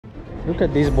Look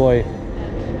at this boy.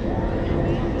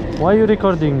 Why are you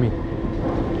recording me?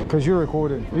 Because you're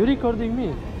recording. You're recording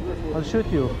me? I'll shoot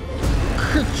you.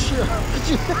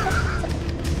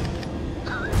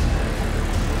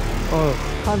 Oh,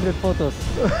 100 photos.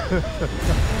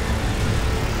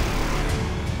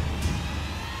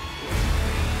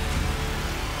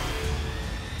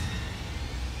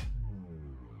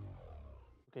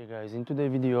 Okay guys, in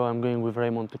today's video I'm going with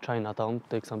Raimond to Chinatown to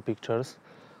take some pictures.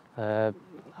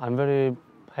 I'm very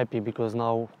happy because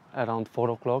now around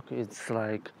 4 o'clock it's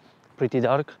like pretty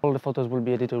dark. All the photos will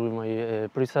be edited with my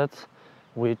presets,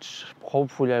 which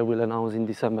hopefully I will announce in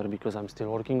December because I'm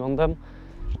still working on them.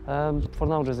 For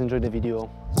now, just enjoy the video.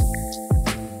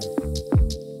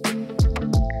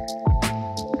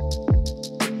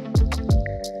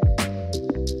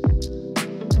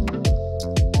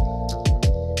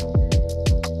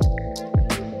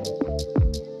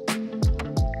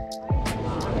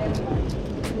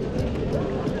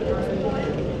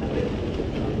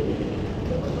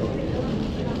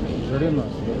 Very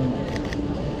nice, very nice.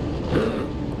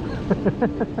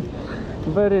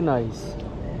 Very nice.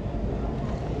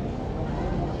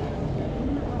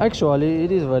 Actually,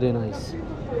 it is very nice.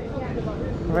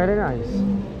 Very nice.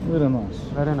 Very nice.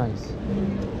 Very nice.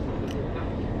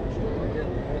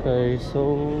 Okay, so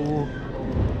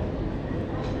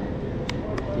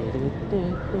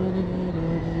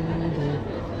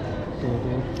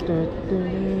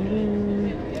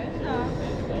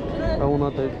I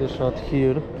wanna take the shot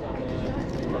here,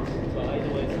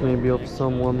 maybe of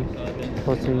someone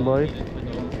passing by.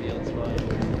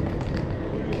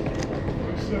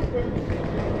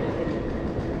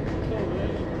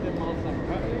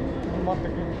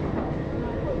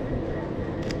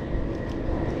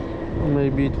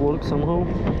 Maybe it works somehow.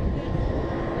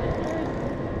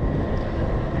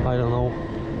 I don't know.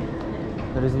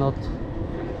 There is not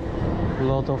a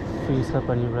lot of things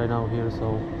happening right now here,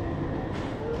 so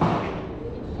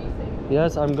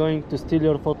yes, I'm going to steal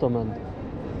your photo, man.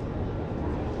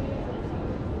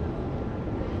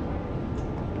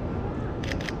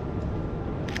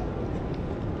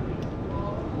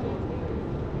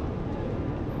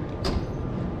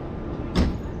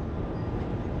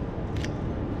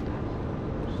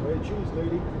 Cheese,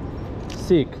 lady.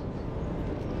 Sick.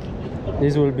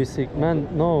 This will be sick, man.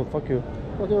 No, fuck you.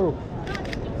 Fuck you.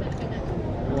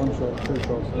 One shot, two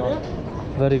shots. No.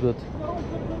 Very good.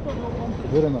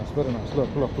 Very nice, very nice.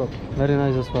 Look, look, look. Very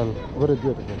nice as well. Very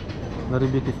beautiful. Very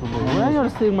beautiful. Why are you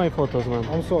stealing my photos, man?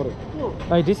 I'm sorry.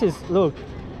 Hey, this is, look.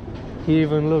 He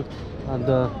even looked at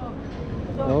the...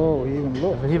 Oh, he even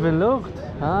looked. He even looked.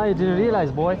 Ah, you didn't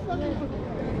realize, boy.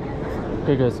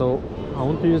 Okay guys, so I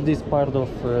want to use this part of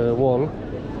wall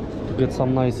to get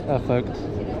some nice effect.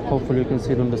 Hopefully you can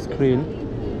see it on the screen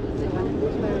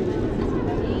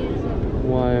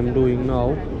what I'm doing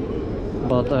now,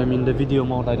 but I'm in the video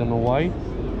mode, I don't know why.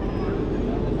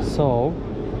 So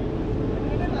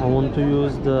I want to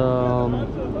use the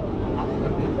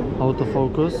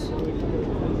autofocus,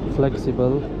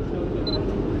 flexible,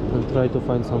 and try to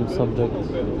find some subject,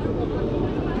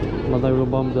 but I will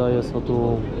bump the ISO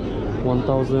to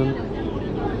 1000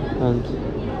 and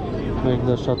make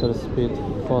the shutter speed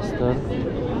faster.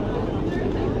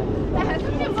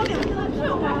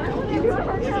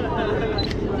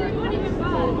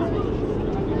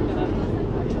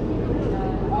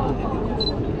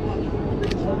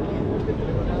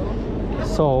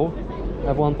 So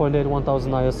f1.8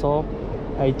 1000 ISO,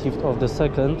 80th of the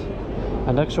second,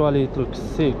 and actually it looks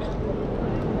sick,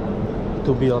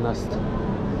 to be honest.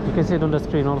 You can see it on the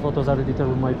screen. All photos are edited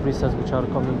with my presets, which are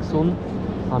coming soon.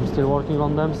 I'm still working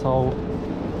on them, so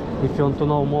if you want to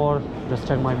know more, just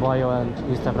check my bio and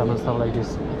Instagram and stuff like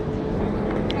this.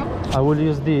 I will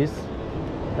use this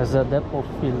as a depth of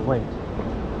field. Wait.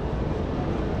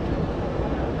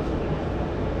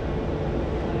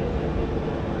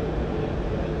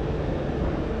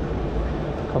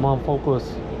 Come on,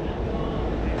 focus.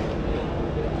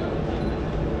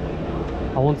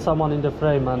 I want someone in the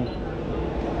frame, and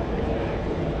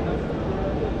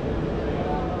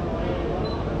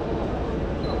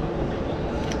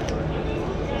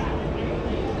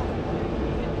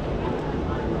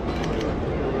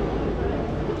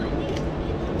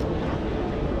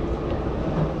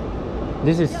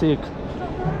this is sick.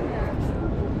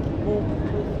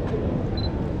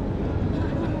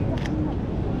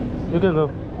 You can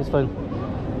go, it's fine.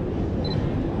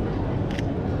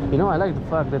 You know, I like the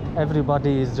fact that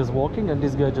everybody is just walking and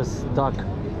this guy just stuck.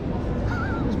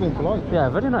 He's been polite. Yeah,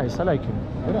 very nice, I like him.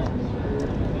 Very nice.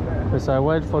 Okay, so I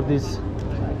wait for this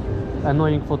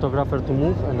annoying photographer to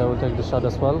move and I will take the shot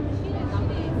as well.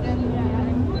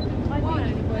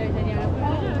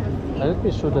 Let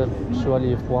me shoot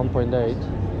actually with 1.8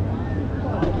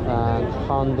 and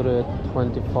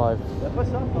 125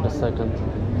 per second.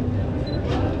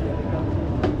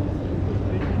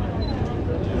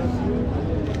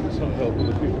 Some help with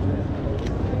the people.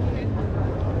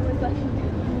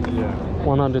 Yeah.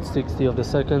 160 of the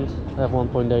second,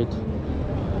 f1.8.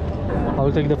 I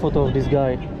will take the photo of this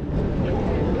guy.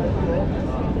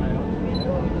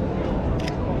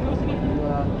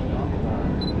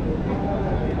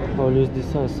 I'll use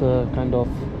this as a kind of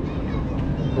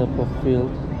depth of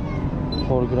field,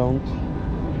 foreground.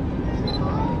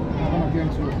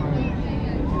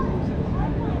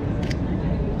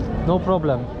 No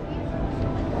problem.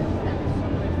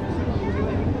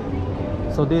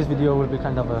 So this video will be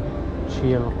kind of a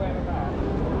chill.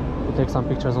 We'll take some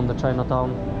pictures on the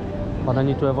Chinatown, but I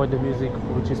need to avoid the music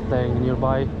which is playing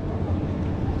nearby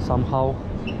somehow.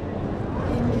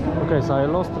 Okay, so I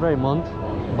lost Raimond,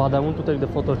 but I want to take the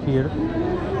photo here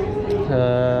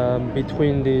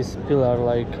between this pillar,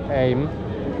 like aim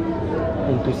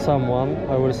into someone.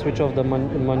 I will switch off the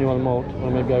manual mode, or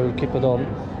maybe I will keep it on.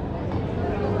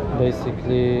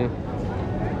 Basically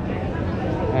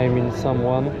aim in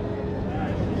someone.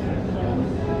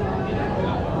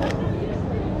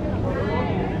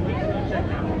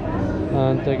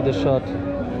 And take the shot.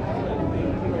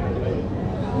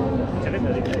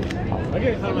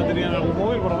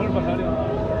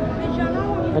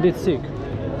 And it's sick.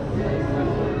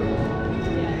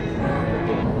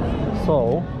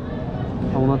 So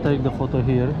I wanna take the photo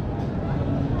here,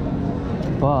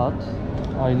 but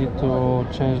I need to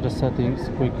change the settings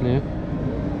quickly.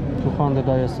 200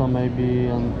 ISO maybe,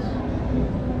 and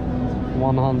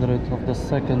 100 of the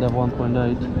second at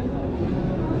 1.8.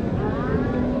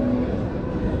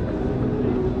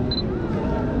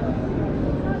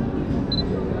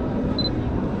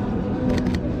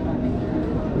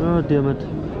 Oh damn it.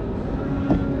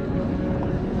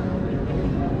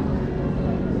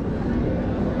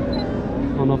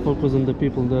 I wanna focus on the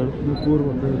people there.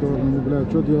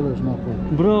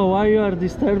 Bro, why you are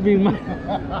disturbing my...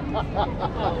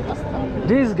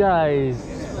 This guy is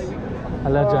a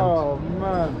legend. Oh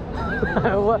man.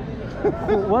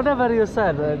 Whatever you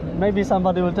said, maybe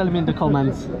somebody will tell me in the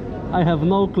comments. I have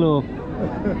no clue.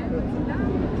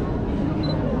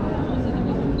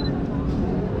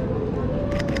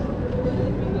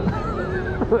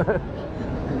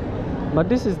 But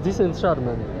this is decent shot,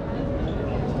 man.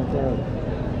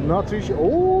 Not too sure.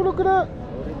 Oh, look at that.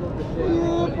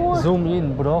 Yeah, boy. Zoom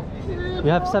in, bro. We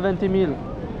have 70 mil.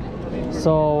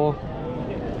 So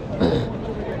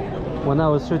when I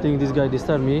was shooting, this guy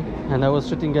disturbed me, and I was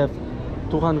shooting at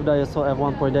 200 ISO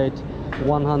f1.8,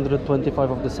 125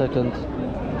 of the second,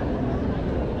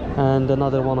 and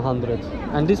another 100.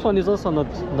 And this one is also not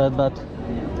that bad.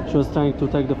 She was trying to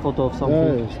take the photo of something.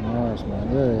 Yeah, it's nice,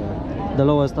 man. Yeah. The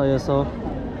lowest ISO.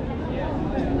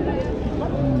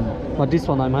 But this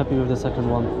one, I'm happy with the second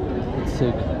one. It's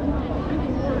sick.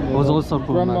 It was also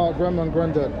cool, man. Grandma and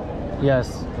granddad.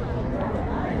 Yes.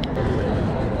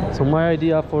 So my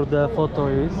idea for the photo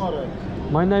is...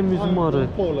 My name is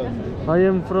Marek. Poland. I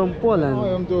am from Poland. I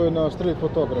am doing street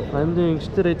photography. I'm doing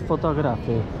street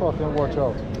photography. Fucking watch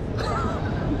out.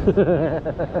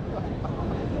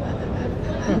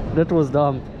 That was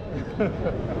dumb.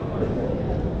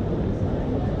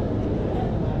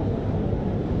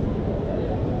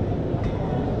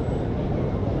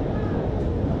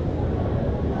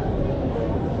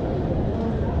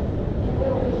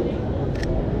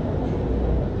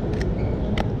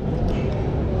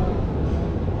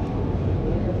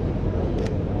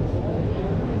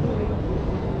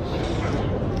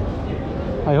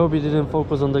 I hope it didn't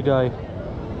focus on the guy.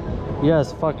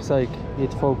 Yes, fuck's sake,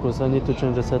 it focused. I need to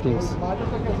change the settings.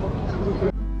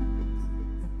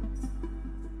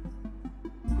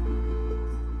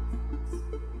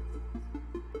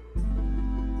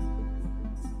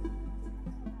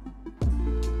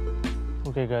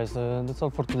 Okay guys, that's all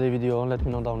for today's video. Let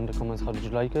me know down in the comments how did you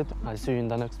like it. I'll see you in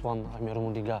the next one. I'm your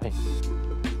moody guy.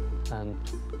 And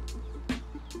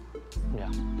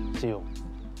yeah, see you.